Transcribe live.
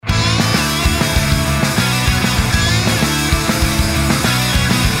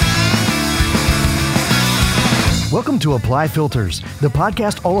Welcome to Apply Filters, the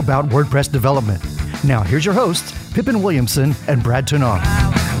podcast all about WordPress development. Now, here's your hosts, Pippin Williamson and Brad Tunar.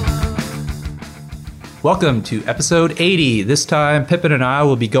 Welcome to episode 80. This time, Pippin and I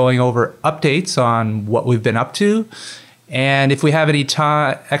will be going over updates on what we've been up to. And if we have any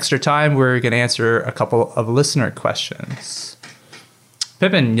extra time, we're going to answer a couple of listener questions.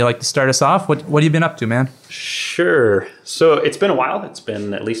 Pippin, you like to start us off? What have you been up to, man? Sure. So it's been a while. It's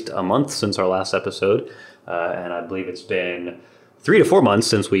been at least a month since our last episode. And I believe it's been 3 to 4 months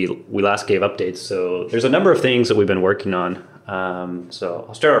since we last gave updates. So there's a number of things that we've been working on. So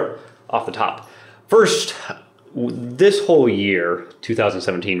I'll start off the top. First, this whole year,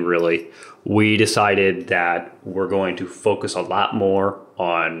 2017 really, we decided that we're going to focus a lot more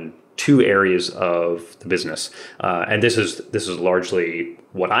on two areas of the business. And this is largely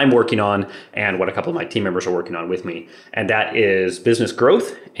what I'm working on and what a couple of my team members are working on with me. And that is business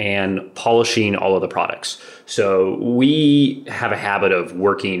growth and polishing all of the products. So we have a habit of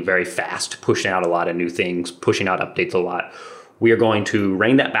working very fast, pushing out a lot of new things, pushing out updates a lot. We are going to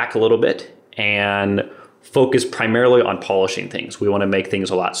rein that back a little bit and focus primarily on polishing things. We want to make things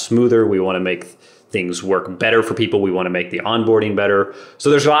a lot smoother. We want to make things work better for people. We want to make the onboarding better. So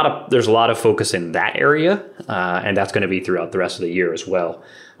there's a lot of focus in that area, and that's going to be throughout the rest of the year as well.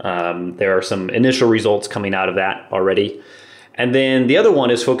 There are some initial results coming out of that already. And then the other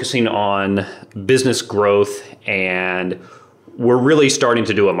one is focusing on business growth, and we're really starting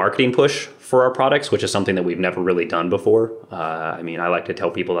to do a marketing push for our products, which is something that we've never really done before. I like to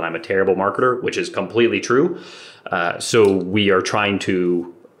tell people that I'm a terrible marketer, which is completely true. So we are trying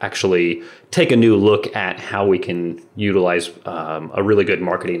to actually take a new look at how we can utilize a really good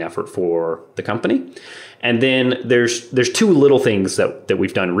marketing effort for the company. And then there's two little things that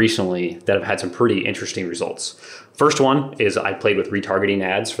we've done recently that have had some pretty interesting results. First one is I played with retargeting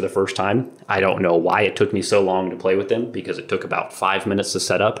ads for the first time. I don't know why it took me so long to play with them, because it took about 5 minutes to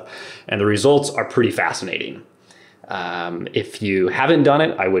set up, and the results are pretty fascinating. If you haven't done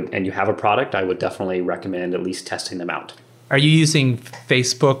it, and you have a product, I would definitely recommend at least testing them out. Are you using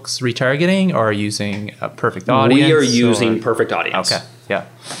Facebook's retargeting, or are you using a Perfect Audience? We are using Perfect Audience. Okay, yeah.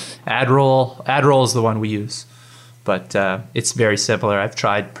 AdRoll is the one we use, but it's very similar. I've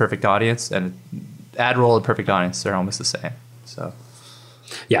tried Perfect Audience, and AdRoll and Perfect Audience are almost the same. So,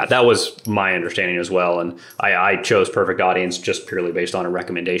 yeah, that was my understanding as well, and I chose Perfect Audience just purely based on a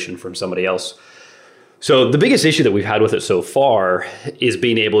recommendation from somebody else. So the biggest issue that we've had with it so far is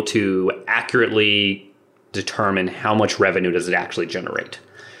being able to accurately determine how much revenue does it actually generate.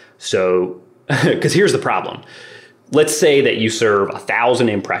 So, because here's the problem. Let's say that you serve 1,000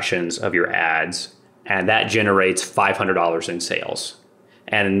 impressions of your ads, and that generates $500 in sales.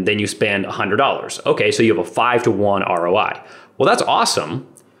 And then you spend $100. Okay, so you have a 5-to-1 ROI. Well, that's awesome.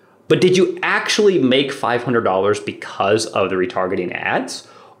 But did you actually make $500 because of the retargeting ads?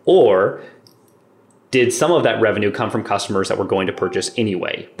 Or did some of that revenue come from customers that were going to purchase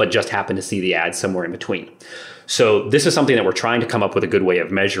anyway, but just happened to see the ads somewhere in between? So this is something that we're trying to come up with a good way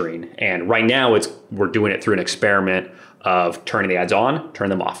of measuring. And right now we're doing it through an experiment of turning the ads on, turning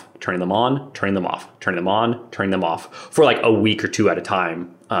them off, turning them on, turning them off, turning them on, turning them off for like a week or two at a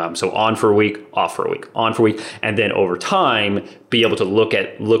time. So on for a week, off for a week, on for a week. And then over time, be able to look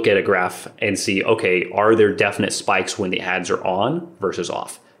at a graph and see, okay, are there definite spikes when the ads are on versus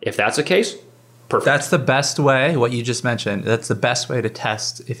off? If that's the case, perfect. That's the best way, what you just mentioned, that's the best way to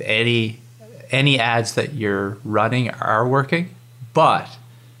test if any ads that you're running are working. But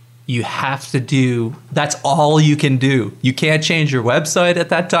you have to do, that's all you can do. You can't change your website at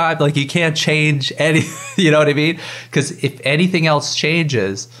that time. Like, you can't change any, you know what I mean? Because if anything else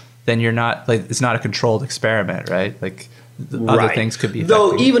changes, then you're not, like, it's not a controlled experiment, right? Like, other things could be affecting.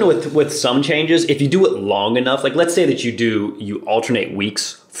 Though even with some changes, if you do it long enough, like let's say that you alternate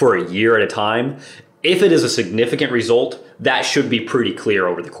weeks for a year at a time, if it is a significant result, that should be pretty clear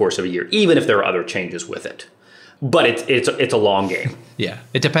over the course of a year, even if there are other changes with it. But it's a long game. Yeah,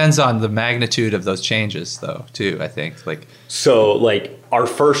 it depends on the magnitude of those changes, though, too, I think. So our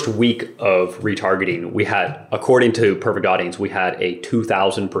first week of retargeting, we had, according to Perfect Audience, we had a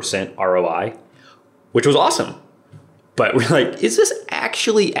 2,000% ROI, which was awesome. But we're like, is this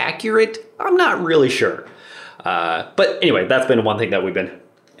actually accurate? I'm not really sure. But anyway, that's been one thing that we've been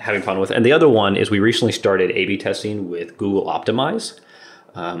having fun with. And the other one is we recently started A/B testing with Google Optimize.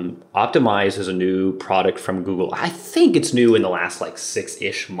 Optimize is a new product from Google. I think it's new in the last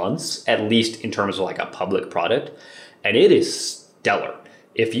 6-ish months, at least in terms of a public product. And it is stellar.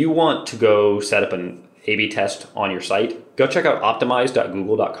 If you want to go set up an A/B test on your site, go check out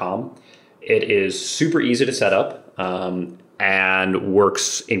optimize.google.com. It is super easy to set up. and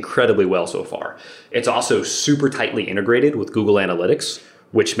works incredibly well so far. It's also super tightly integrated with Google Analytics,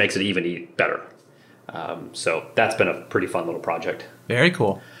 which makes it even better. So that's been a pretty fun little project. Very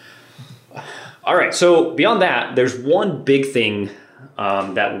cool. All right. So beyond that, there's one big thing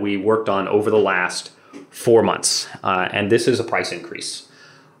that we worked on over the last 4 months, and this is a price increase.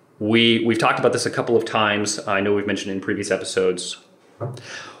 We've talked about this a couple of times. I know we've mentioned in previous episodes.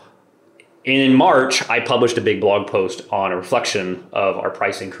 In March, I published a big blog post on a reflection of our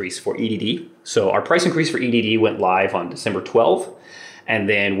price increase for EDD. So our price increase for EDD went live on December 12th. And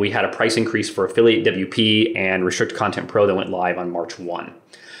then we had a price increase for Affiliate WP and Restricted Content Pro that went live on March 1.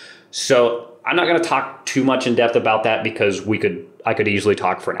 So I'm not going to talk too much in depth about that because I could easily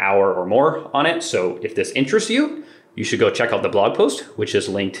talk for an hour or more on it. So if this interests you, you should go check out the blog post, which is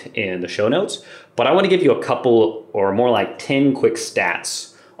linked in the show notes. But I want to give you a couple, or more like 10 quick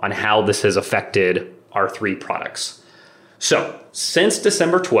stats on how this has affected our 3 products. So since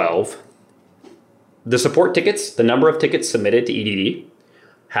December 12, the support tickets, the number of tickets submitted to EDD,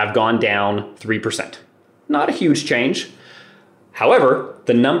 have gone down 3%. Not a huge change. However,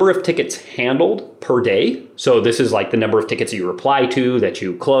 the number of tickets handled per day, so this is like the number of tickets you reply to, that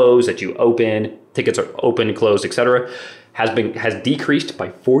you close, that you open, tickets are open, closed, etc., has decreased by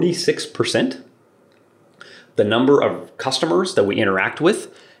 46%. The number of customers that we interact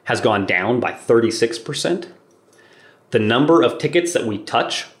with has gone down by 36%. The number of tickets that we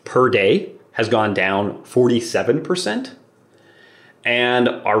touch per day has gone down 47%. And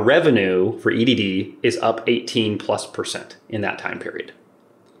our revenue for EDD is up 18+% in that time period.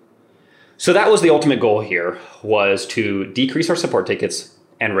 So that was the ultimate goal here, was to decrease our support tickets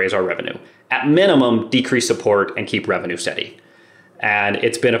and raise our revenue. At minimum, decrease support and keep revenue steady. And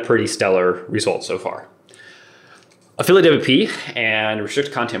it's been a pretty stellar result so far. Affiliate WP and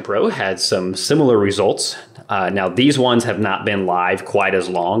Restricted Content Pro had some similar results. Now, these ones have not been live quite as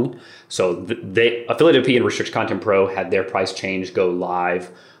long. So Affiliate WP and Restricted Content Pro had their price change go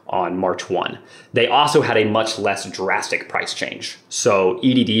live on March 1. They also had a much less drastic price change. So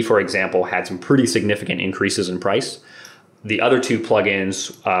EDD, for example, had some pretty significant increases in price. The other 2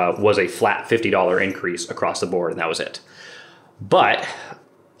 plugins was a flat $50 increase across the board, and that was it. But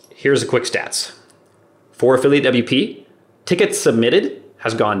here's the quick stats. For Affiliate WP, tickets submitted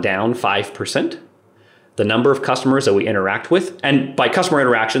has gone down 5%. The number of customers that we interact with, and by customer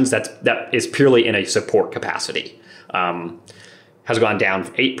interactions, that is purely in a support capacity, has gone down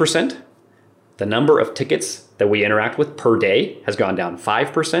 8%. The number of tickets that we interact with per day has gone down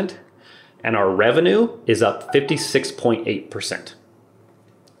 5%. And our revenue is up 56.8%.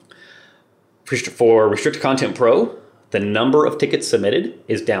 For Restricted Content Pro, the number of tickets submitted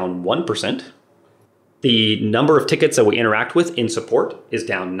is down 1%. The number of tickets that we interact with in support is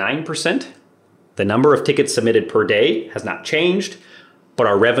down 9%. The number of tickets submitted per day has not changed, but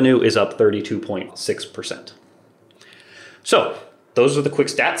our revenue is up 32.6%. So those are the quick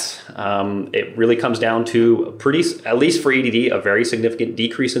stats. It really comes down to at least for EDD, a very significant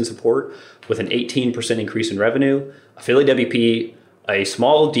decrease in support with an 18% increase in revenue. Affiliate WP, a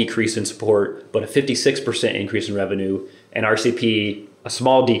small decrease in support, but a 56% increase in revenue. And RCP, a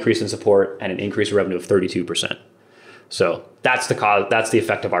small decrease in support and an increase in revenue of 32%. So that's the cause. That's the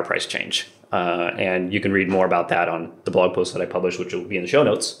effect of our price change. And you can read more about that on the blog post that I published, which will be in the show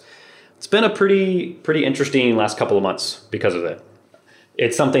notes. It's been a pretty interesting last couple of months because of it.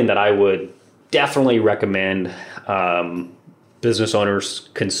 It's something that I would definitely recommend business owners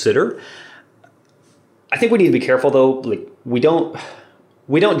consider. I think we need to be careful though. Like we don't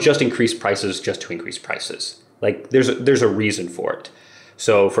just increase prices just to increase prices. Like there's a reason for it.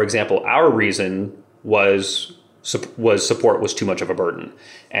 So for example, our reason was support was too much of a burden,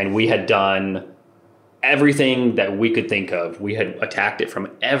 and we had done everything that we could think of. We had attacked it from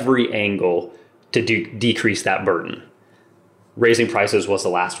every angle to decrease that burden. Raising prices was the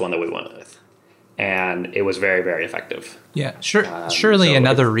last one that we went with, and it was very, very effective. Yeah, sure. Surely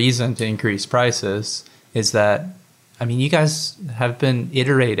another reason to increase prices is that, I mean, you guys have been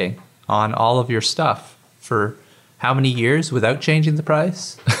iterating on all of your stuff for how many years without changing the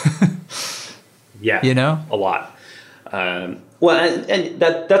price? Yeah, a lot. Well, and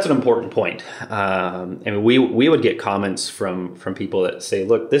that's an important point. I mean, we would get comments from people that say,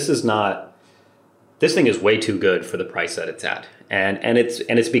 "Look, this thing is way too good for the price that it's at," and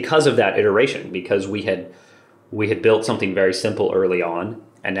it's because of that iteration, because we had built something very simple early on,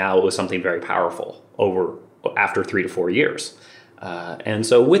 and now it was something very powerful after 3 to 4 years, and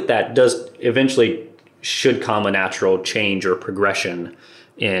so with that does eventually should come a natural change or progression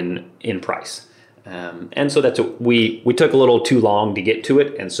in price. And so we took a little too long to get to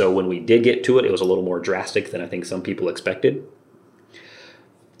it. And so when we did get to it, it was a little more drastic than I think some people expected.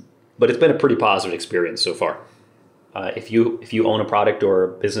 But it's been a pretty positive experience so far. If you own a product or a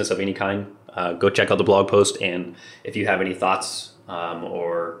business of any kind, go check out the blog post. And if you have any thoughts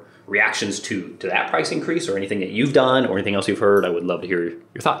or reactions to that price increase or anything that you've done or anything else you've heard, I would love to hear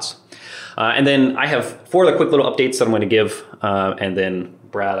your thoughts. And then I have 4 other quick little updates that I'm going to give. And then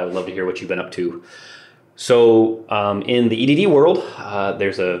Brad, I would love to hear what you've been up to. So in the EDD world,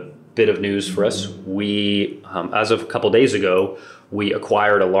 there's a bit of news for us. We, as of a couple days ago, we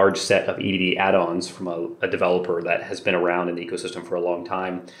acquired a large set of EDD add-ons from a developer that has been around in the ecosystem for a long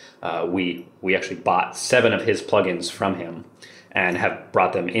time. We actually bought 7 of his plugins from him and have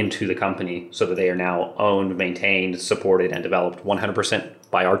brought them into the company so that they are now owned, maintained, supported, and developed 100%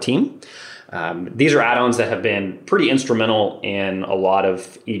 by our team. These are add-ons that have been pretty instrumental in a lot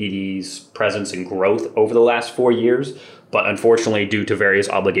of EDD's presence and growth over the last 4 years, but unfortunately, due to various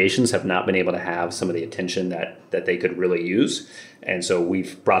obligations, have not been able to have some of the attention that they could really use. And so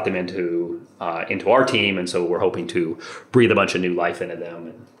we've brought them into our team, and so we're hoping to breathe a bunch of new life into them.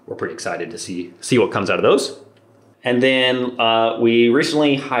 And we're pretty excited to see what comes out of those. And then we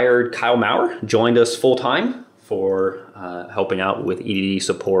recently hired Kyle Maurer, joined us full-time for helping out with EDD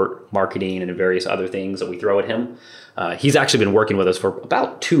support, marketing, and various other things that we throw at him. He's actually been working with us for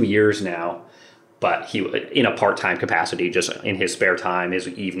about 2 years now, but he in a part-time capacity, just in his spare time, his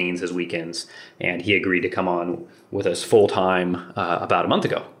evenings, his weekends, and he agreed to come on with us full-time about a month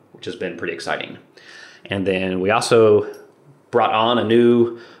ago, which has been pretty exciting. And then we also brought on a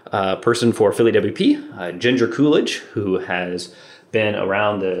new person for Affiliate WP, Ginger Coolidge, who has been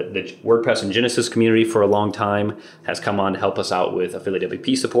around the WordPress and Genesis community for a long time, has come on to help us out with Affiliate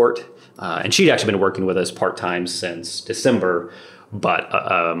WP support. And she'd actually been working with us part-time since December, but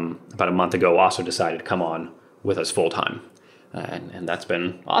about a month ago also decided to come on with us full-time. And that's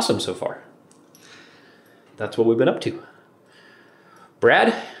been awesome so far. That's what we've been up to.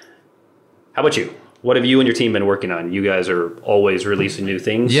 Brad, how about you? What have you and your team been working on? You guys are always releasing new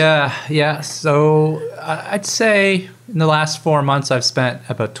things. Yeah. So I'd say in the last 4 months, I've spent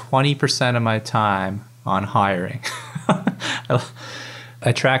about 20% of my time on hiring.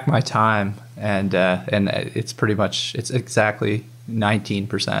 I track my time, and it's exactly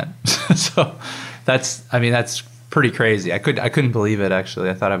 19%. So that's pretty crazy. I couldn't believe it,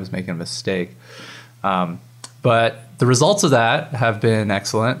 actually. I thought I was making a mistake. But the results of that have been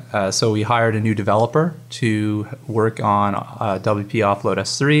excellent. So we hired a new developer to work on WP Offload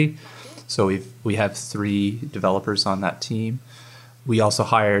S3. So we have 3 developers on that team. We also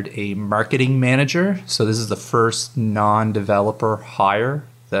hired a marketing manager. So this is the first non-developer hire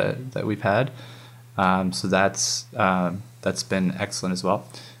that we've had. So that's been excellent as well.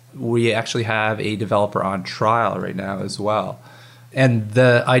 We actually have a developer on trial right now as well. And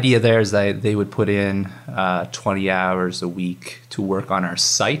the idea there is that they would put in 20 hours a week to work on our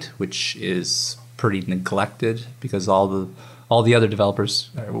site, which is pretty neglected because all the other developers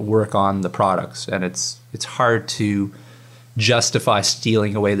work on the products, and it's hard to justify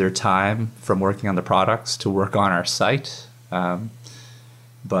stealing away their time from working on the products to work on our site.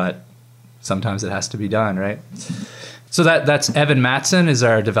 But sometimes it has to be done, right? So that's Evan Matson is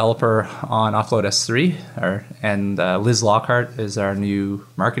our developer on Offload S3, and Liz Lockhart is our new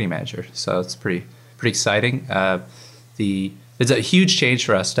marketing manager. So it's pretty exciting. It's a huge change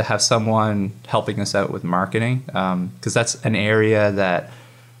for us to have someone helping us out with marketing, because that's an area that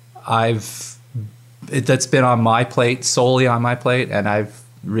that's been on my plate, solely on my plate, and I've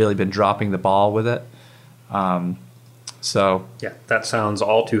really been dropping the ball with it. So yeah, that sounds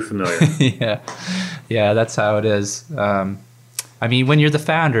all too familiar. Yeah, that's how it is. When you're the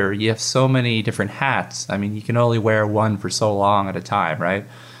founder, you have so many different hats. You can only wear one for so long at a time, right?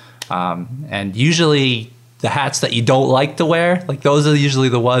 And usually the hats that you don't like to wear, like those are usually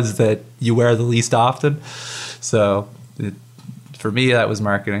the ones that you wear the least often. So for me, that was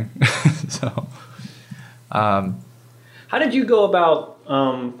marketing. So, how did you go about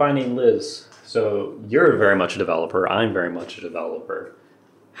finding Liz? So you're very much a developer. I'm very much a developer.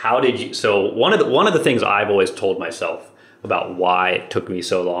 How did you? So one of the things I've always told myself about why it took me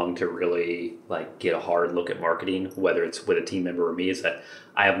so long to really get a hard look at marketing, whether it's with a team member or me, is that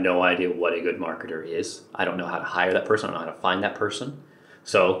I have no idea what a good marketer is. I don't know how to hire that person. I don't know how to find that person.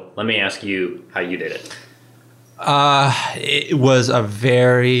 So let me ask you how you did it. It was a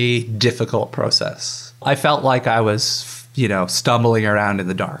very difficult process. I felt like I was, stumbling around in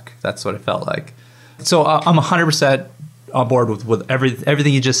the dark. That's what it felt like. So I'm 100% on board with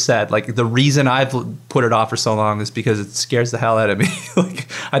everything you just said. Like the reason I've put it off for so long is because it scares the hell out of me. Like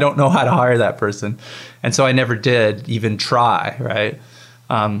I don't know how to hire that person, and so I never did even try. Right.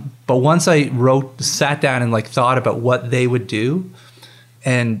 But once I sat down and like thought about what they would do,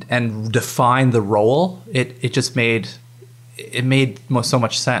 and define the role, it just made so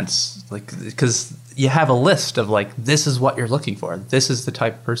much sense. Like because you have a list of like, this is what you're looking for. This is the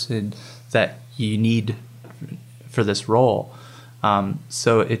type of person that you need for this role.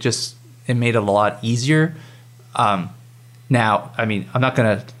 So it made it a lot easier. Now, I mean, I'm not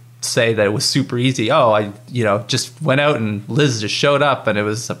going to say that it was super easy. Oh, I just went out and Liz just showed up and it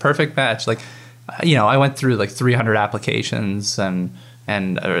was a perfect match. Like, I went through like 300 applications and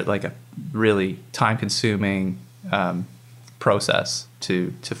like a really time consuming process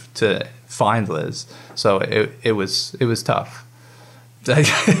to find Liz. So it was tough.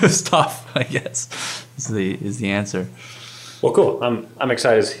 It was tough, I guess, is the answer. Well, cool. I'm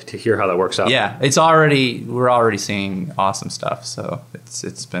excited to hear how that works out. Yeah, we're already seeing awesome stuff. So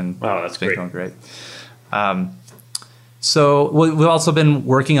it's been going great. So we've also been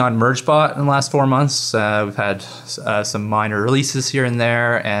working on MergeBot in the last 4 months. We've had some minor releases here and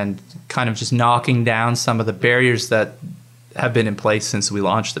there, and kind of just knocking down some of the barriers that have been in place since we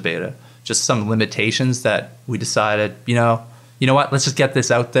launched the beta. Just some limitations that we decided, you know what, let's just get this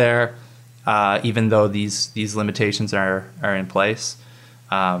out there, even though these limitations are in place.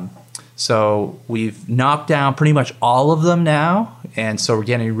 So we've knocked down pretty much all of them now, and so we're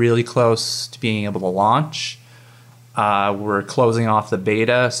getting really close to being able to launch. We're closing off the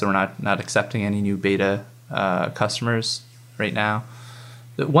beta, so we're not accepting any new beta customers right now.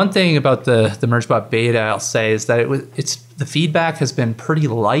 The one thing about the MergeBot beta, I'll say, is that the feedback has been pretty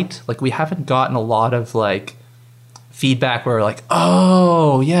light. Like we haven't gotten a lot of like feedback where we're like,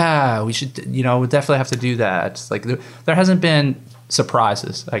 oh yeah, we should, we definitely have to do that. Like there hasn't been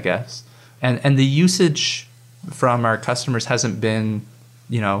surprises, I guess, and the usage from our customers hasn't been,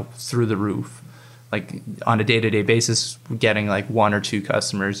 through the roof. Like on a day-to-day basis, we're getting like 1 or 2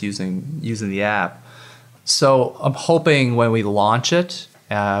 customers using the app. So I'm hoping when we launch it,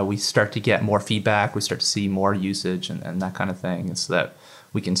 we start to get more feedback, we start to see more usage and that kind of thing, so that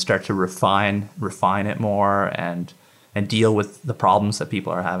we can start to refine it more and deal with the problems that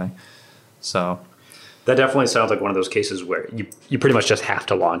people are having. So that definitely sounds like one of those cases where you pretty much just have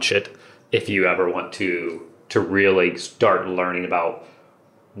to launch it if you ever want to really start learning about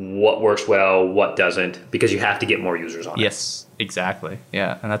what works well, what doesn't, because you have to get more users on it. Yes, exactly.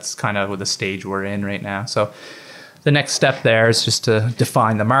 Yeah, and that's kind of the stage we're in right now. So the next step there is just to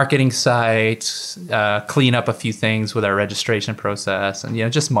define the marketing site, clean up a few things with our registration process, and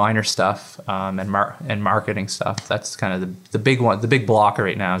just minor stuff and marketing stuff. That's kind of the big one. The big blocker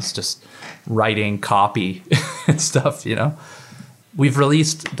right now is just writing copy and stuff. We've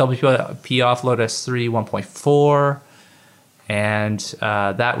released WP Offload S3 1.4. And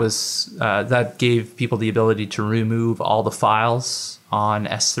that gave people the ability to remove all the files on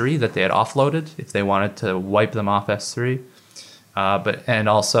S3 that they had offloaded if they wanted to wipe them off S3. And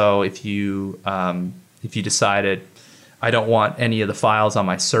also if you decided I don't want any of the files on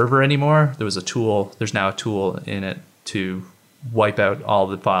my server anymore, there's now a tool in it to wipe out all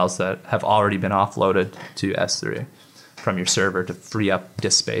the files that have already been offloaded to S3 from your server to free up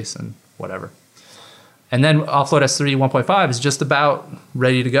disk space and whatever. And then Offload S3 1.5 is just about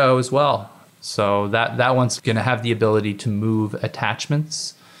ready to go as well. So that one's going to have the ability to move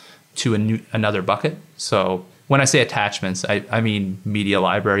attachments to another bucket. So when I say attachments, I mean media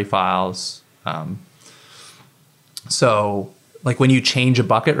library files. So like when you change a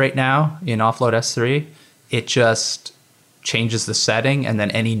bucket right now in Offload S3, it just changes the setting, and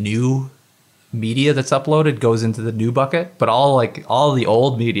then any new media that's uploaded goes into the new bucket, but all the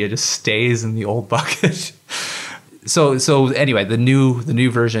old media just stays in the old bucket. So anyway, the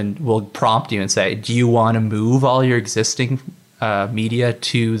new version will prompt you and say, do you want to move all your existing media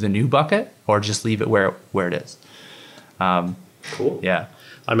to the new bucket, or just leave it where it is? Cool. Yeah.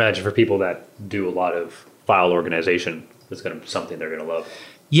 I imagine for people that do a lot of file organization, it's going to be something they're going to love.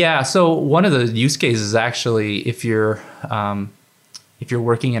 Yeah. So one of the use cases is actually if you're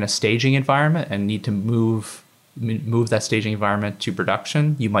working in a staging environment and need to move that staging environment to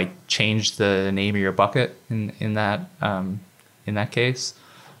production, you might change the name of your bucket in that case.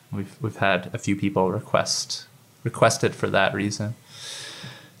 We've had a few people request it for that reason.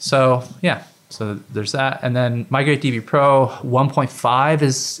 So yeah, so there's that, and then Migrate DB Pro 1.5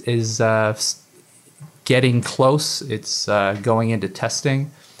 is getting close. It's going into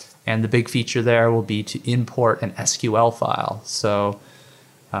testing, and the big feature there will be to import an SQL file. So.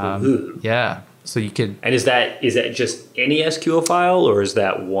 Yeah, So you could. And is that just any SQL file, or is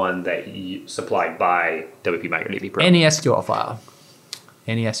that one that you supplied by WP MicroDB Pro? Any SQL file.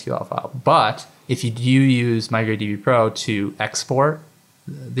 Any SQL file. But if you do use MicroDB Pro to export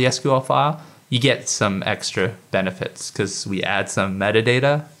the SQL file, you get some extra benefits because we add some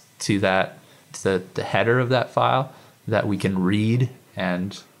metadata to the header of that file that we can read,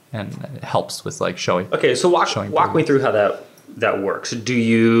 and it helps with like showing. Okay, so walk me through how that works. Do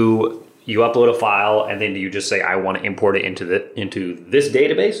you upload a file and then do you just say I want to import it into this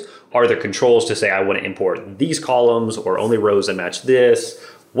database? Are there controls to say I want to import these columns or only rows that match this?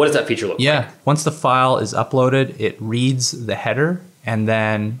 What does that feature look like? Yeah, once the file is uploaded, it reads the header, and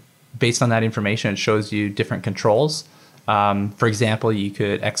then based on that information, it shows you different controls. For example, you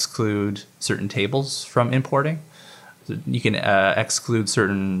could exclude certain tables from importing. You can exclude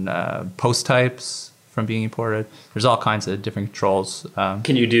certain post types from being imported. There's all kinds of different controls.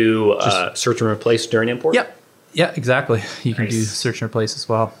 Can you do search and replace during import? Yep. Yeah, exactly. You can Nice. do search and replace as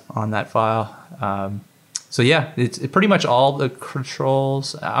well on that file. So yeah, it's pretty much all the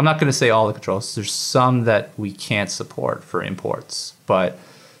controls. I'm not going to say all the controls. There's some that we can't support for imports, but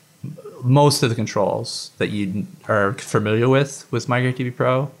most of the controls that you are familiar with MicroDB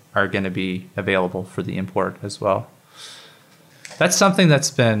Pro are going to be available for the import as well. That's something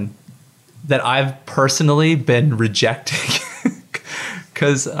that I've personally been rejecting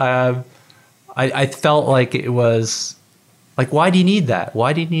because I felt like it was like, why do you need that?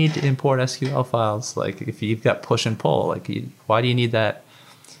 Why do you need to import SQL files? Like if you've got push and pull, why do you need that?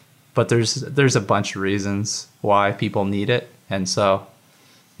 But there's a bunch of reasons why people need it, and so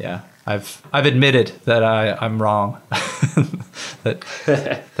yeah, I've admitted that I'm wrong.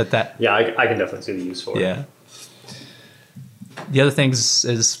 that Yeah, I can definitely see the use for it. yeah. The other things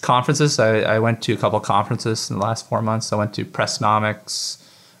is conferences. I went to a couple of conferences in the last 4 months. I went to Pressnomics.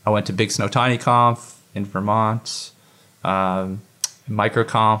 I went to Big Snow Tiny Conf in Vermont,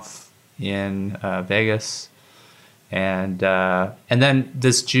 MicroConf in Vegas, and then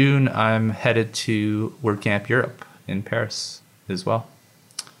this June I'm headed to WordCamp Europe in Paris as well.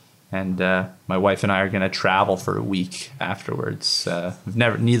 And my wife and I are going to travel for a week afterwards.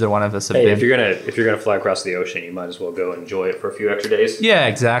 Neither one of us have been. If you're gonna fly across the ocean, you might as well go enjoy it for a few extra days. Yeah,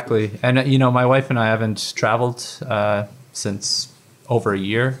 exactly. And my wife and I haven't traveled since over a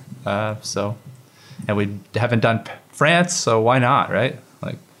year. And we haven't done France, so why not, right?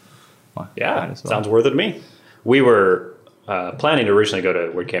 Yeah, sounds worth it to me. We were planning to originally go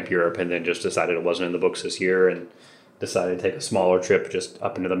to WordCamp Europe, and then just decided it wasn't in the books this year, and decided to take a smaller trip just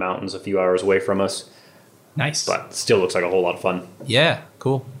up into the mountains a few hours away from us. Nice. But still looks like a whole lot of fun. Yeah,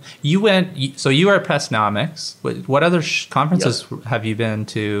 cool. You were at Pressnomics. What other conferences have you been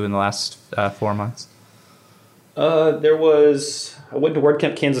to in the last 4 months? I went to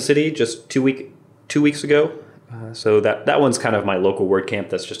WordCamp Kansas City just 2 weeks ago. So that one's kind of my local WordCamp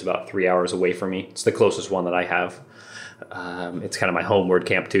that's just about 3 hours away from me. It's the closest one that I have. It's kind of my home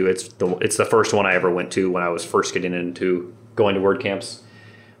WordCamp too. It's the first one I ever went to when I was first getting into going to WordCamps.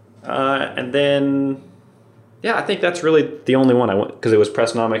 And then, yeah, I think that's really the only one I went, because it was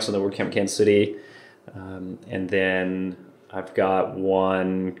Pressnomics and the WordCamp Kansas City. And then I've got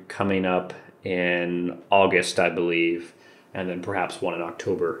one coming up in August, I believe, and then perhaps one in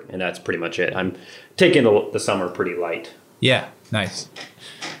October, and that's pretty much it. I'm taking the summer pretty light. Yeah, nice.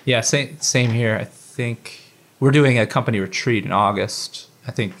 Yeah, same here. I think we're doing a company retreat in August.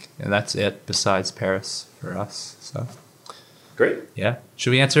 I think that's it besides Paris for us. So Great. yeah.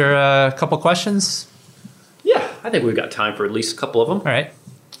 Should we answer a couple questions? Yeah, I think we've got time for at least a couple of them. All right.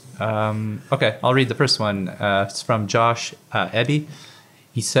 Okay, I'll read the first one. It's from Josh Ebby.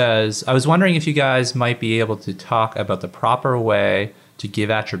 He says, I was wondering if you guys might be able to talk about the proper way to give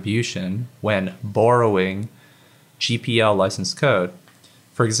attribution when borrowing GPL licensed code.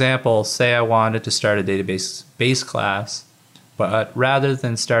 For example, say I wanted to start a database base class, but rather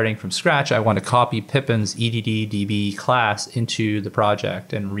than starting from scratch, I want to copy Pippin's EDDDB class into the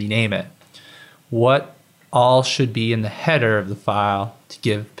project and rename it. What all should be in the header of the file to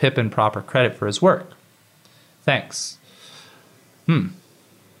give Pippin proper credit for his work? Thanks.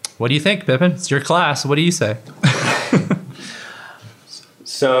 What do you think, Pippin? It's your class. What do you say?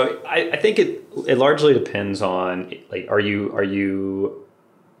 So I think it largely depends on, like, are you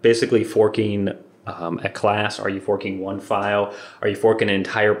basically forking a class? Are you forking one file? Are you forking an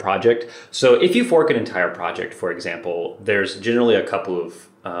entire project? So if you fork an entire project, for example, there's generally a couple of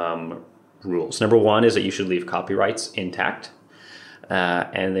rules. Number one is that you should leave copyrights intact.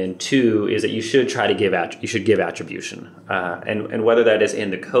 And then two is that you should try to give attribution, and whether that is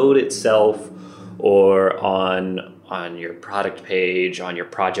in the code itself or on on your product page, on your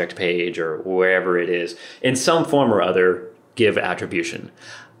project page, or wherever it is, in some form or other, give attribution.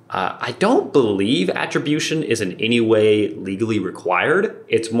 I don't believe attribution is in any way legally required.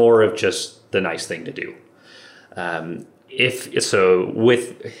 It's more of just the nice thing to do. If so,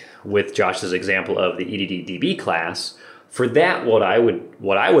 with Josh's example of the EDD-DB class, for that, what I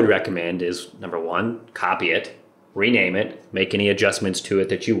would recommend is, number one, copy it, rename it, make any adjustments to it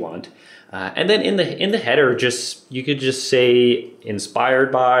that you want, and then in the header, you could just say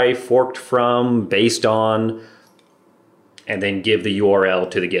inspired by, forked from, based on, and then give the URL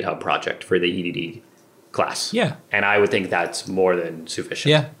to the GitHub project for the EDD class. Yeah. And I would think that's more than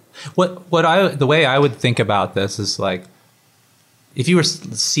sufficient. Yeah. The way I would think about this is like, if you were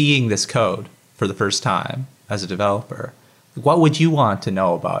seeing this code for the first time as a developer, what would you want to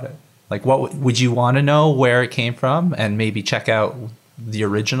know about it? Like, what would you want to know where it came from and maybe check out the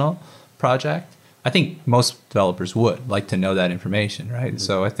original project? I think most developers would like to know that information, right? Mm-hmm.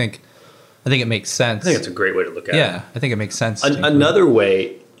 So I think it makes sense. I think it's a great way to look at it. Yeah, I think it makes sense. Another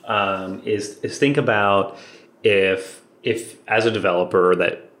way is think about if as a developer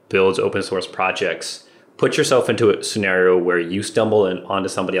that builds open source projects, put yourself into a scenario where you stumble onto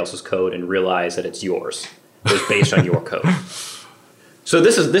somebody else's code and realize that it's yours. It was based on your code. So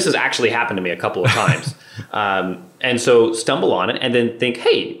this has actually happened to me a couple of times. And so stumble on it and then think,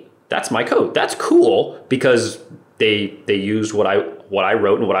 hey, that's my code. That's cool because they used what I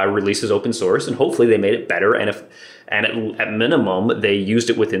wrote and what I released as open source, and hopefully they made it better. And at minimum, they used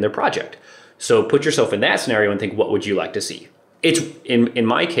it within their project. So put yourself in that scenario and think, what would you like to see? It's in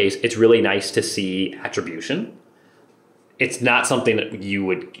my case, it's really nice to see attribution. It's not something that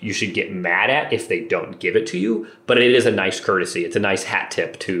you should get mad at if they don't give it to you, but it is a nice courtesy. It's a nice hat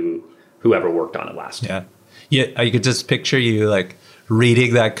tip to whoever worked on it last. Yeah. Yeah, you could just picture you like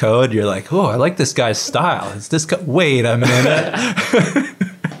reading that code. You're like, oh, I like this guy's style. It's this wait a minute.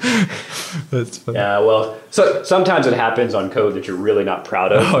 That's funny. Yeah, well, so sometimes it happens on code that you're really not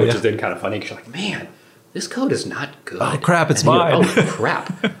proud of, which is then kind of funny because you're like, man, this code is not good. Oh crap, it's mine. Oh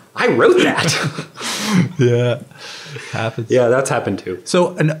crap, I wrote that. Yeah, happens. Yeah, that's happened too.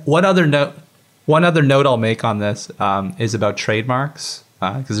 So, one other note I'll make on this is about trademarks,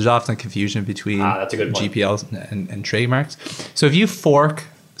 because there's often confusion between that's a good point. GPLs and trademarks. So, if you fork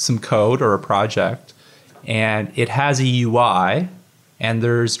some code or a project and it has a UI and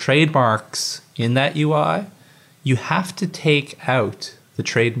there's trademarks in that UI, you have to take out the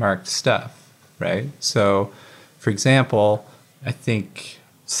trademarked stuff. Right. So, for example, I think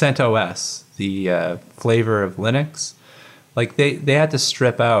CentOS, the flavor of Linux, like they had to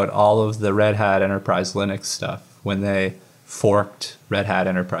strip out all of the Red Hat Enterprise Linux stuff when they forked Red Hat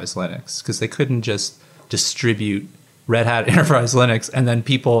Enterprise Linux, because they couldn't just distribute Red Hat Enterprise Linux and then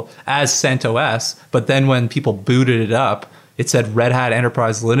people as CentOS, but then when people booted it up, it said Red Hat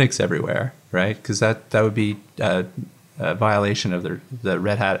Enterprise Linux everywhere, right? Because that would be a violation of the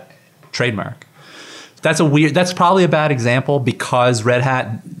Red Hat trademark. That's probably a bad example because Red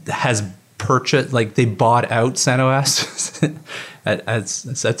Hat has purchased, like they bought out CentOS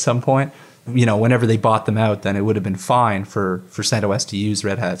at some point. You know, whenever they bought them out, then it would have been fine for CentOS to use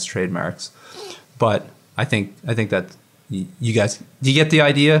Red Hat's trademarks. But I think that you guys, do you get the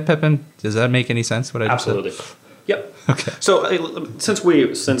idea, Pippin? Does that make any sense? What I just Absolutely. said? Yep. Okay. So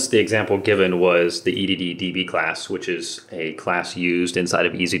since the example given was the EDD-DB class, which is a class used inside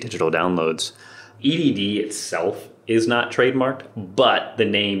of Easy Digital Downloads, EDD itself is not trademarked, but the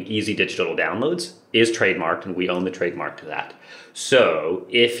name Easy Digital Downloads is trademarked, and we own the trademark to that. So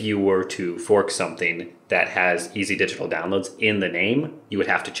if you were to fork something that has Easy Digital Downloads in the name, you would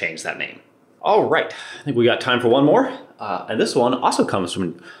have to change that name. All right. I think we got time for one more. And this one also comes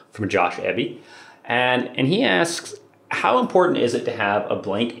from Josh Ebby. And he asks, how important is it to have a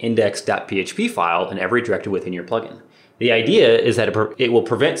blank index.php file in every directory within your plugin? The idea is that it will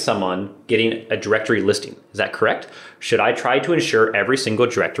prevent someone getting a directory listing. Is that correct? Should I try to ensure every single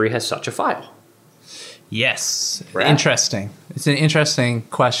directory has such a file? Yes. Brad? Interesting. It's an interesting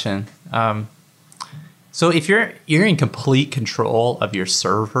question. So if you're in complete control of your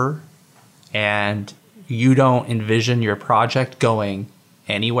server and you don't envision your project going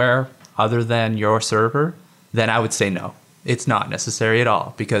anywhere other than your server, then I would say no. It's not necessary at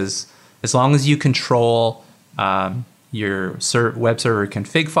all, because as long as you control your web server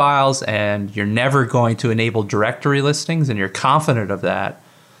config files and you're never going to enable directory listings and you're confident of that,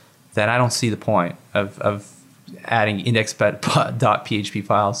 then I don't see the point of adding index.php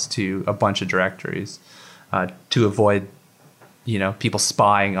files to a bunch of directories to avoid people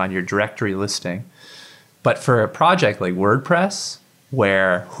spying on your directory listing. But for a project like WordPress,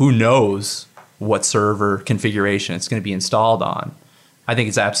 where who knows what server configuration it's going to be installed on, I think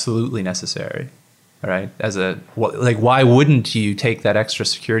it's absolutely necessary. All right. Why wouldn't you take that extra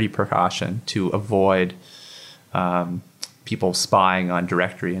security precaution to avoid people spying on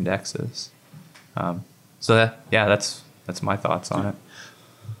directory indexes? That's my thoughts on it.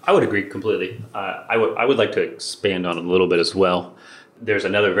 I would agree completely. I would like to expand on it a little bit as well. There's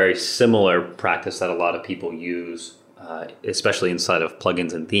another very similar practice that a lot of people use, especially inside of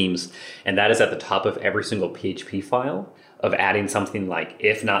plugins and themes, and that is at the top of every single PHP file of adding something like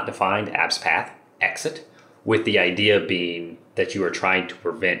if not defined abs path exit, with the idea being that you are trying to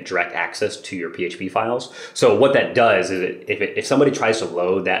prevent direct access to your PHP files. So what that does is if somebody tries to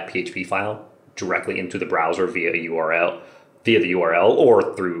load that PHP file directly into the browser via the URL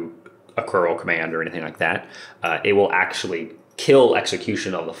or through a curl command or anything like that, it will actually kill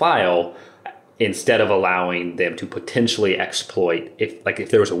execution of the file instead of allowing them to potentially exploit if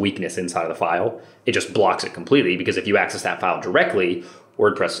there was a weakness inside of the file. It just blocks it completely, because if you access that file directly,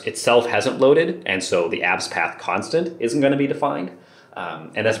 WordPress itself hasn't loaded, and so the abs path constant isn't going to be defined.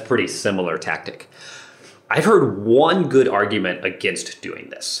 And that's a pretty similar tactic. I've heard one good argument against doing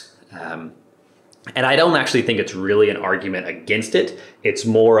this. And I don't actually think it's really an argument against it. It's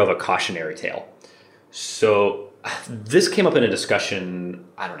more of a cautionary tale. So this came up in a discussion,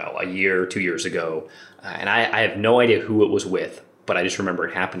 I don't know, a year or 2 years ago. And I have no idea who it was with, but I just remember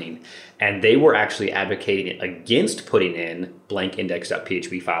it happening. And they were actually advocating against putting in blank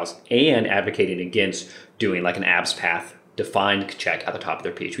index.php files and advocating against doing like an abs path defined check at the top of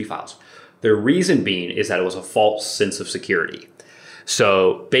their PHP files. Their reason being is that it was a false sense of security.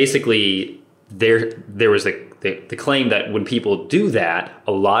 So basically, there was the claim that when people do that,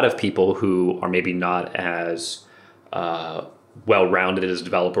 a lot of people who are maybe not as well-rounded as a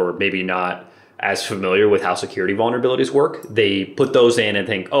developer, or maybe not as familiar with how security vulnerabilities work, they put those in and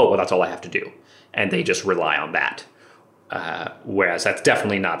think, oh, well, that's all I have to do. And they just rely on that. Whereas that's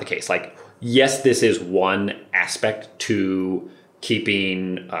definitely not the case. Like, yes, this is one aspect to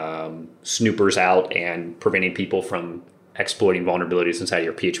keeping snoopers out and preventing people from exploiting vulnerabilities inside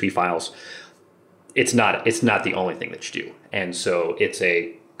your PHP files. It's not the only thing that you do. And so it's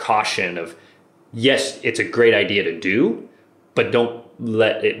a caution of, yes, it's a great idea to do, but don't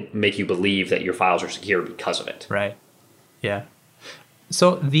let it make you believe that your files are secure because of it. Right. Yeah.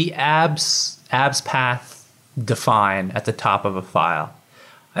 So the abs path define at the top of a file.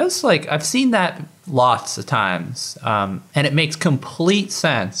 I've seen that lots of times. And it makes complete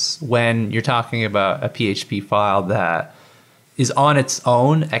sense when you're talking about a PHP file that is on its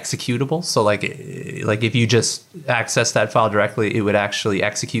own executable. So like if you just access that file directly, it would actually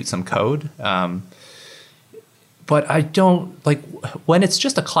execute some code. But I don't like when it's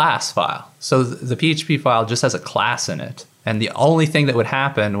just a class file. So the PHP file just has a class in it. And the only thing that would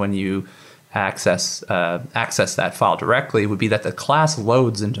happen when you access that file directly would be that the class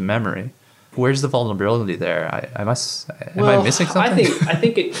loads into memory. Where's the vulnerability there? Am I missing something? I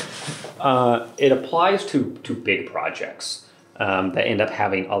think it applies to big projects that end up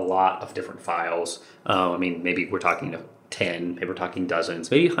having a lot of different files. I mean, maybe we're talking 10, maybe we're talking dozens,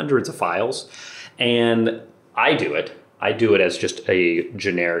 maybe hundreds of files. And I do it as just a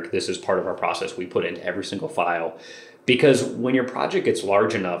generic, this is part of our process we put into every single file. Because when your project gets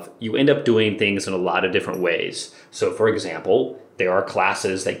large enough, you end up doing things in a lot of different ways. So for example, there are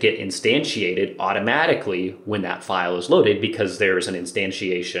classes that get instantiated automatically when that file is loaded because there's an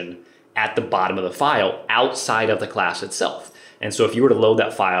instantiation at the bottom of the file outside of the class itself. And so if you were to load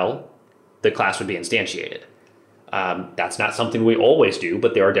that file, the class would be instantiated. That's not something we always do,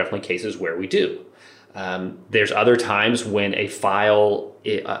 but there are definitely cases where we do. There's other times when a file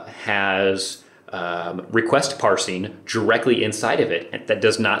has request parsing directly inside of it that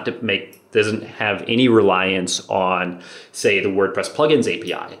doesn't have any reliance on, say, the WordPress plugins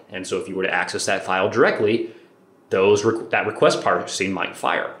API. And so if you were to access that file directly, that request parsing might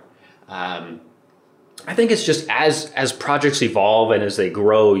fire. I think it's just as projects evolve and as they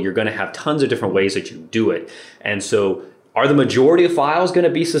grow, you're going to have tons of different ways that you do it. And so are the majority of files going to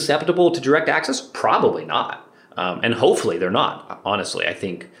be susceptible to direct access? Probably not. And hopefully they're not, honestly. I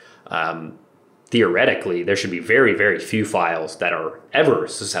think theoretically there should be very, very few files that are ever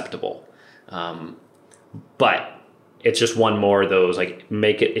susceptible. But it's just one more of those, like,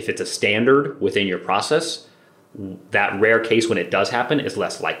 make it, if it's a standard within your process, that rare case when it does happen is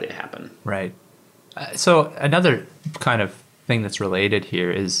less likely to happen. Right. So another kind of thing that's related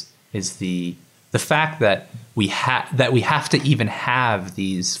here is the fact that we have to even have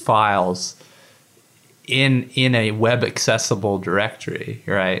these files in a web accessible directory,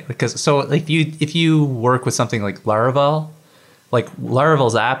 right? Because so if you work with something like Laravel, like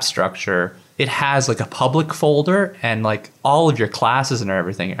Laravel's app structure, it has like a public folder, and like all of your classes and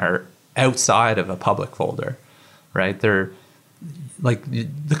everything are outside of a public folder, right? They're like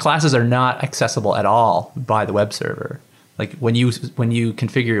the classes are not accessible at all by the web server. Like when you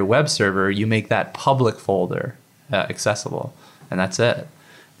configure your web server, you make that public folder accessible, and that's it.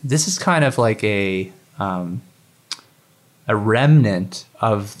 This is kind of like a remnant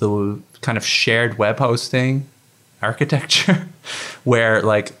of the kind of shared web hosting architecture, where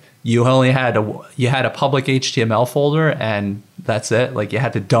like you only had a public HTML folder and that's it. Like you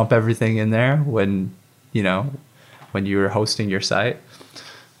had to dump everything in there when you were hosting your site.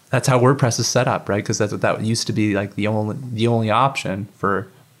 That's how WordPress is set up, right? Because that used to be like the only option for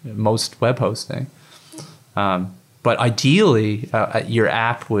most web hosting. But ideally, your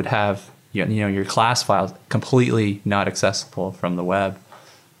app would have your class files completely not accessible from the web.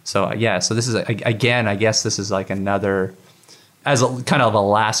 So so this is again, I guess this is like another, as a kind of a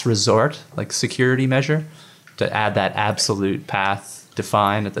last resort, like security measure, to add that absolute path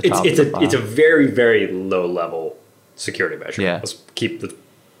defined at the top. It's a very, very low level security measure. Yeah. Let's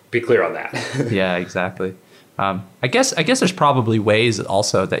be clear on that. Yeah, exactly. I guess there's probably ways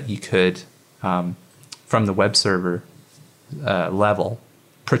also that you could, from the web server level,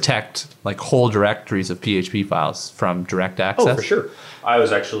 protect like whole directories of PHP files from direct access. Oh, for sure. I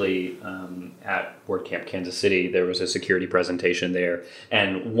was actually at WordCamp Kansas City. There was a security presentation there,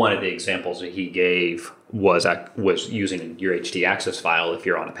 and one of the examples that he gave was using your htaccess file, if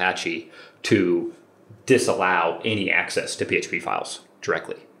you're on Apache, to disallow any access to PHP files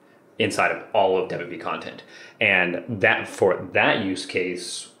directly inside of all of DevB content. And that for that use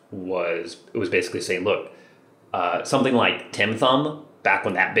case was basically saying, look, something like Tim Thumb, back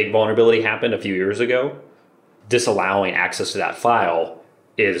when that big vulnerability happened a few years ago, disallowing access to that file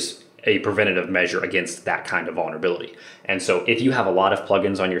is a preventative measure against that kind of vulnerability. And so if you have a lot of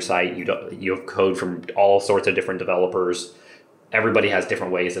plugins on your site, you have code from all sorts of different developers, everybody has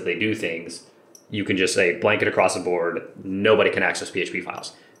different ways that they do things, you can just say blanket across the board, nobody can access PHP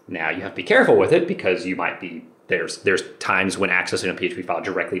files. Now you have to be careful with it, because you might be, there's times when accessing a PHP file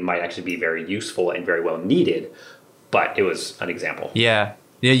directly might actually be very useful and very well needed, but it was an example. Yeah,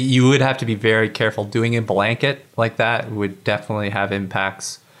 you would have to be very careful. Doing a blanket like that would definitely have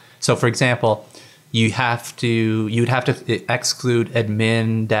impacts. So for example, you'd have to exclude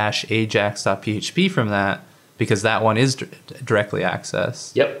admin-ajax.php from that, because that one is directly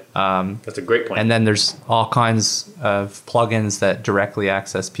accessed. Yep, that's a great point. And then there's all kinds of plugins that directly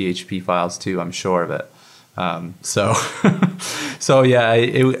access PHP files too, I'm sure of it. So yeah,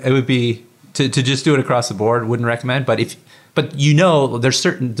 it would be, to just do it across the board, wouldn't recommend. But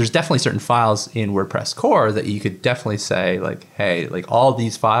there's definitely certain files in WordPress core that you could definitely say like, hey, like all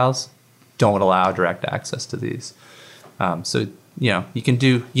these files don't allow direct access to these. So you can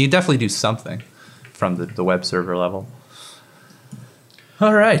definitely do something from the web server level.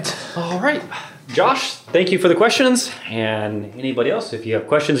 All right. Josh, thank you for the questions. And anybody else, if you have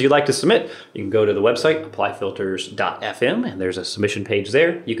questions you'd like to submit, you can go to the website, applyfilters.fm, and there's a submission page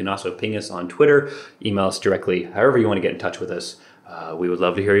there. You can also ping us on Twitter, email us directly, however you want to get in touch with us. We would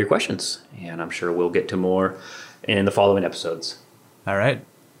love to hear your questions, and I'm sure we'll get to more in the following episodes. All right.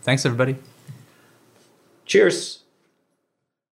 Thanks, everybody. Cheers.